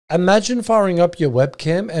Imagine firing up your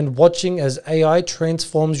webcam and watching as AI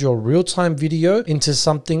transforms your real-time video into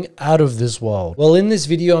something out of this world. Well, in this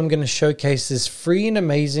video, I'm going to showcase this free and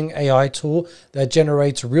amazing AI tool that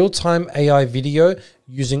generates real-time AI video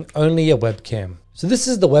using only a webcam. So this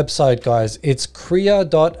is the website, guys. It's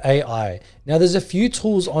Krea.ai. Now there's a few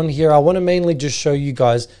tools on here. I want to mainly just show you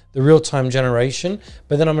guys the real-time generation,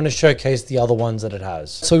 but then I'm going to showcase the other ones that it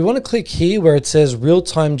has. So we want to click here where it says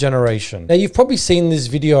real-time generation. Now you've probably seen this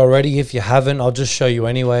video already. If you haven't, I'll just show you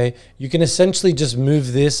anyway. You can essentially just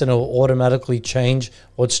move this and it'll automatically change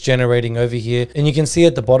what's generating over here. And you can see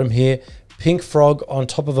at the bottom here, pink frog on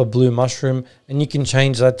top of a blue mushroom, and you can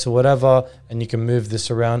change that to whatever, and you can move this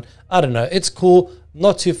around. I don't know, it's cool.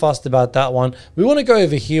 Not too fussed about that one. We want to go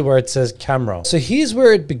over here where it says camera. So here's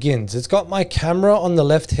where it begins. It's got my camera on the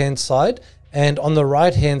left-hand side, and on the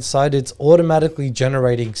right-hand side, it's automatically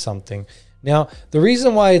generating something. Now, the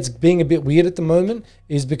reason why it's being a bit weird at the moment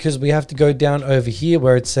is because we have to go down over here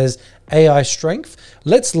where it says AI strength.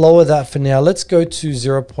 Let's lower that for now. Let's go to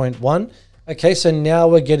 0.1. Okay, so now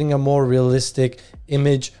we're getting a more realistic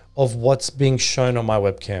image of what's being shown on my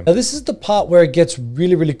webcam. Now this is the part where it gets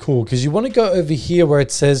really, really cool because you want to go over here where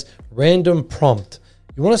it says random prompt.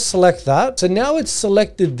 You want to select that. So now it's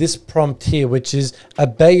selected this prompt here, which is a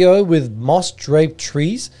bayou with moss draped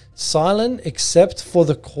trees, silent except for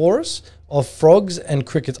the chorus of frogs and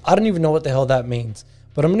crickets. I don't even know what the hell that means,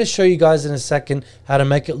 but I'm going to show you guys in a second how to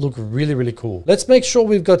make it look really, really cool. Let's make sure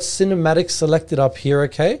we've got cinematic selected up here,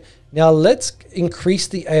 okay? Now let's increase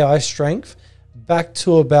the AI strength back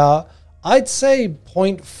to about, I'd say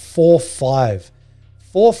 0.45.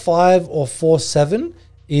 4.5 or 4.7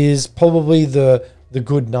 is probably the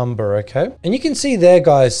good number, okay? And you can see there,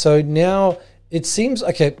 guys, so now it seems,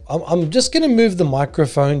 okay, I'm just gonna move the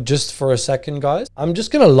microphone just for a second, guys. I'm just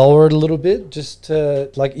gonna lower it a little bit just to,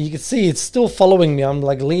 like, you can see it's still following me. I'm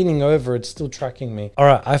like leaning over, it's still tracking me. All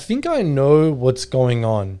right, I think I know what's going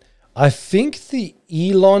on. I think the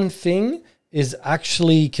Elon thing is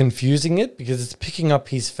actually confusing it because it's picking up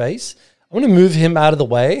his face. I'm going to move him out of the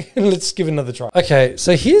way and let's give it another try. Okay,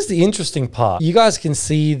 so here's the interesting part. You guys can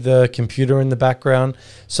see the computer in the background.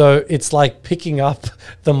 So it's like picking up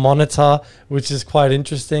the monitor, which is quite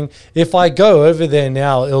interesting. If I go over there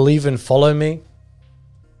now, it'll even follow me.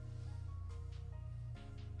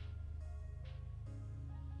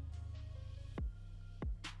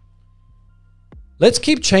 Let's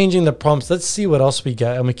keep changing the prompts. Let's see what else we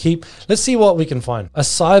get. And let's see what we can find. A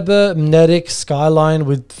cybernetic skyline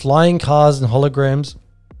with flying cars and holograms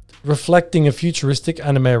reflecting a futuristic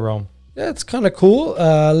anime realm. Yeah, it's kind of cool.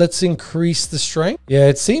 Let's increase the strength. Yeah,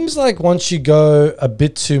 it seems like once you go a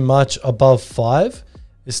bit too much above 5,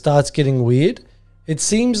 it starts getting weird. It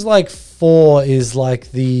seems like 4 is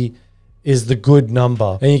like the good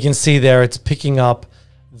number. And you can see there, it's picking up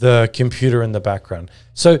the computer in the background.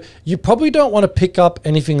 So you probably don't want to pick up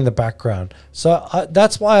anything in the background. So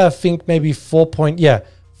that's why I think maybe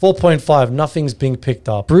 4.5, nothing's being picked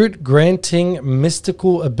up. Brute granting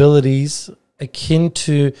mystical abilities akin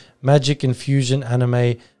to magic infusion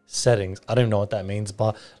anime settings. I don't know what that means,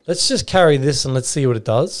 but let's just carry this and let's see what it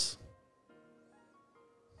does.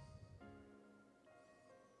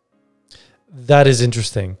 That is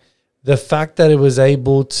interesting. The fact that it was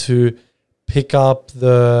able to pick up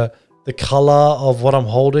the color of what I'm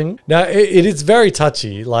holding. Now it is very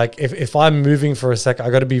touchy. Like if I'm moving for a sec, I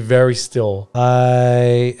got to be very still.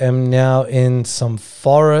 I am now in some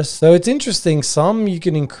forest. So it's interesting. Some you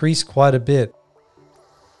can increase quite a bit.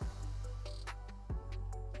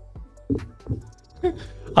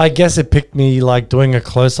 I guess it picked me like doing a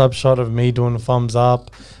close-up shot of me doing a thumbs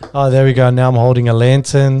up. Oh, there we go. Now I'm holding a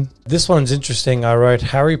lantern. This one's interesting. I wrote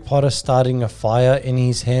Harry Potter starting a fire in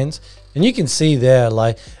his hands. And you can see there,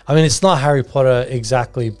 like, I mean, it's not Harry Potter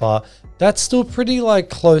exactly, but that's still pretty like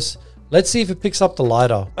close. Let's see if it picks up the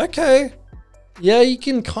lighter. Okay. Yeah, you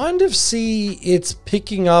can kind of see it's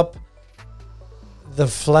picking up the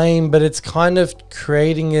flame, but it's kind of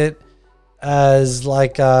creating it as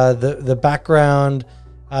like the background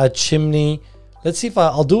chimney. Let's see if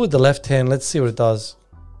I'll do it with the left hand. Let's see what it does.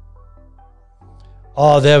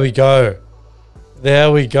 Oh, there we go.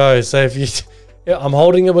 There we go. So if you... Yeah, I'm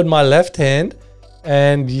holding it with my left hand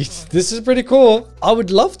and this is pretty cool. I would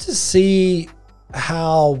love to see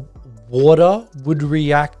how water would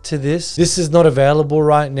react to this. This is not available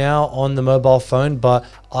right now on the mobile phone, but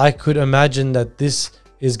I could imagine that this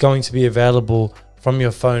is going to be available from your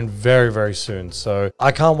phone very, very soon. So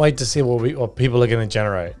I can't wait to see what people are going to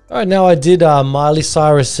generate. All right, now I did Miley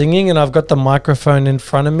Cyrus singing and I've got the microphone in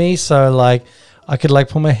front of me. So like I could like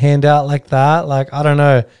put my hand out like that. Like, I don't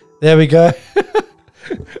know. There we go.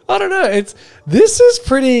 I don't know. This is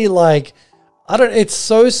pretty like, it's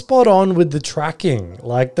so spot on with the tracking.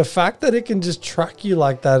 Like the fact that it can just track you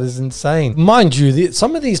like that is insane. Mind you,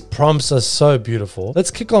 some of these prompts are so beautiful.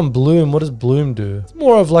 Let's click on Bloom. What does Bloom do? It's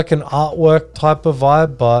more of like an artwork type of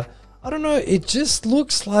vibe, but I don't know. It just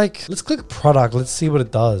looks like, let's click product. Let's see what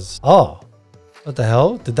it does. Oh, what the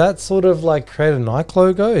hell? Did that sort of like create a Nike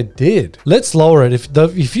logo? It did. Let's lower it.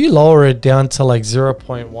 If you lower it down to like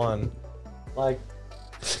 0.1, like,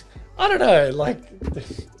 I don't know,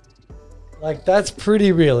 like that's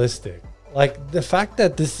pretty realistic. Like the fact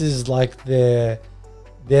that this is like their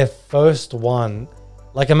first one,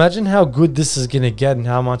 like imagine how good this is going to get and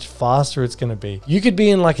how much faster it's going to be. You could be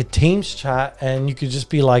in like a Teams chat and you could just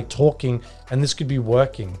be like talking and this could be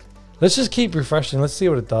working. Let's just keep refreshing. Let's see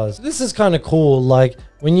what it does. This is kind of cool. Like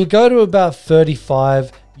when you go to about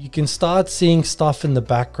 35, you can start seeing stuff in the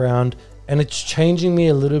background and it's changing me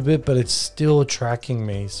a little bit, but it's still tracking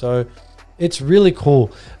me. So it's really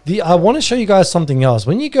cool. I want to show you guys something else.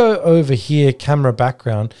 When you go over here, camera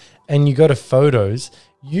background, and you go to photos,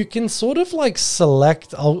 you can sort of like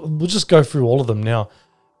select, we'll just go through all of them now.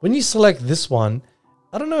 When you select this one,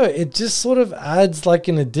 I don't know, it just sort of adds like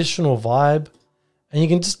an additional vibe. And you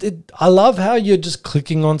can just, I love how you're just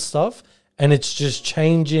clicking on stuff and it's just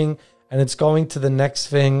changing and it's going to the next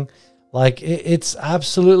thing. Like it's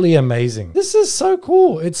absolutely amazing. This is so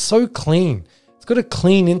cool. It's so clean. It's got a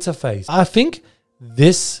clean interface. I think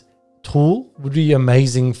this tool would be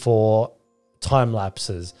amazing for time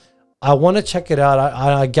lapses. I want to check it out.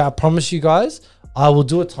 I promise you guys, I will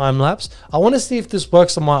do a time lapse. I want to see if this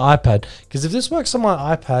works on my iPad, because if this works on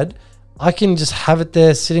my iPad, I can just have it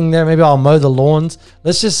there sitting there. Maybe I'll mow the lawns.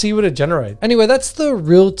 Let's just see what it generates. Anyway, that's the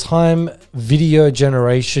real-time video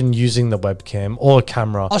generation using the webcam or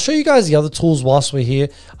camera. I'll show you guys the other tools whilst we're here.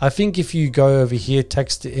 I think if you go over here,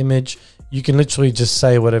 text to image, you can literally just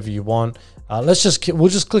say whatever you want. We'll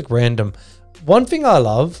just click random. One thing I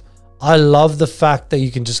love the fact that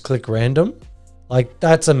you can just click random. Like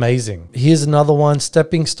that's amazing. Here's another one.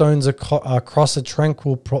 Stepping stones across a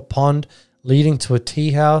tranquil pond leading to a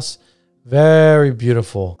tea house. Very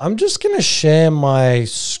beautiful. I'm just going to share my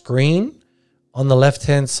screen on the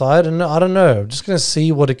left-hand side. And I don't know, I'm just going to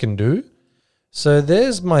see what it can do. So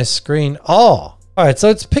there's my screen. Oh, all right. So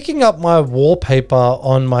it's picking up my wallpaper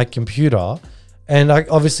on my computer. And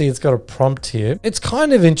obviously it's got a prompt here. It's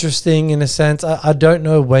kind of interesting in a sense. I don't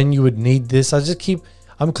know when you would need this.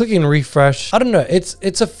 I'm clicking refresh. I don't know.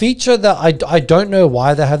 It's a feature that I don't know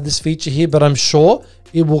why they have this feature here, but I'm sure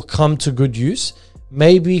it will come to good use.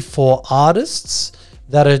 Maybe for artists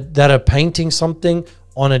that are painting something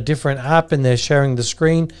on a different app and they're sharing the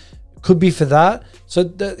screen. Could be for that. So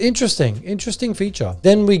interesting feature.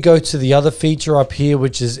 Then we go to the other feature up here,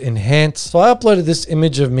 which is enhance. So I uploaded this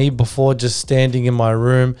image of me before just standing in my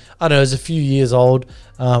room. I don't know, it's a few years old.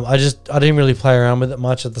 I didn't really play around with it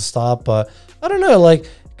much at the start, but I don't know, like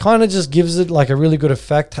kind of just gives it like a really good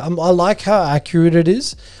effect. I like how accurate it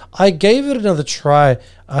is. I gave it another try.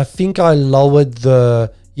 I think I lowered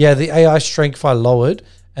the AI strength I lowered,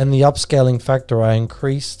 and the upscaling factor I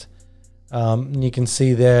increased. And you can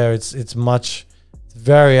see there, it's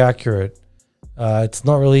very accurate. It's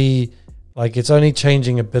not really like, it's only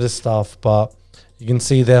changing a bit of stuff, but you can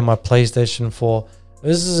see there my PlayStation 4.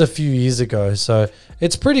 This is a few years ago, so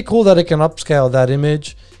it's pretty cool that it can upscale that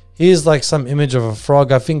image. Here's like some image of a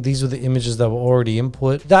frog. I think these were the images that were already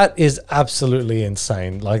input. That is absolutely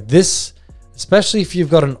insane. Like this, especially if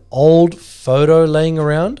you've got an old photo laying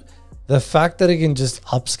around, the fact that it can just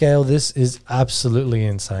upscale this is absolutely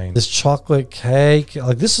insane. This chocolate cake,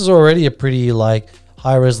 like this is already a pretty like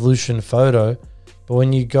high resolution photo, but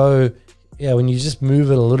when you go, when you just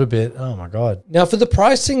move it a little bit, oh my God. Now for the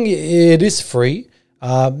pricing, it is free.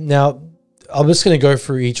 Now I'm just going to go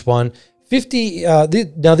through each one. 50,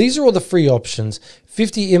 now these are all the free options.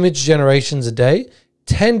 50 image generations a day,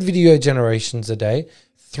 10 video generations a day,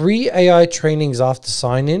 3 AI trainings after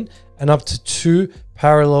sign in, and up to 2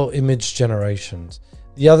 parallel image generations.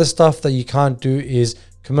 The other stuff that you can't do is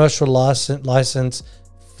commercial license,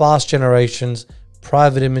 fast generations,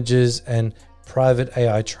 private images, and private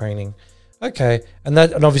AI training. Okay, and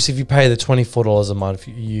obviously if you pay the $24 a month,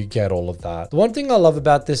 you get all of that. The one thing I love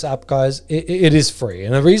about this app, guys, it is free.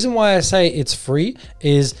 And the reason why I say it's free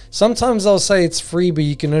is sometimes I'll say it's free, but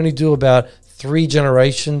you can only do about 3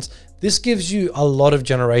 generations. This gives you a lot of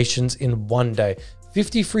generations in one day.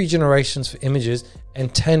 50 free generations for images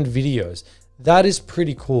and 10 videos. That is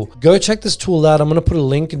pretty cool. Go check this tool out. I'm going to put a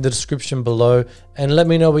link in the description below and let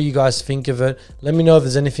me know what you guys think of it. Let me know if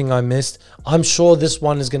there's anything I missed. I'm sure this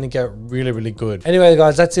one is going to get really, really good. Anyway,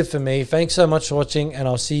 guys, that's it for me. Thanks so much for watching, and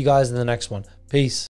I'll see you guys in the next one. Peace.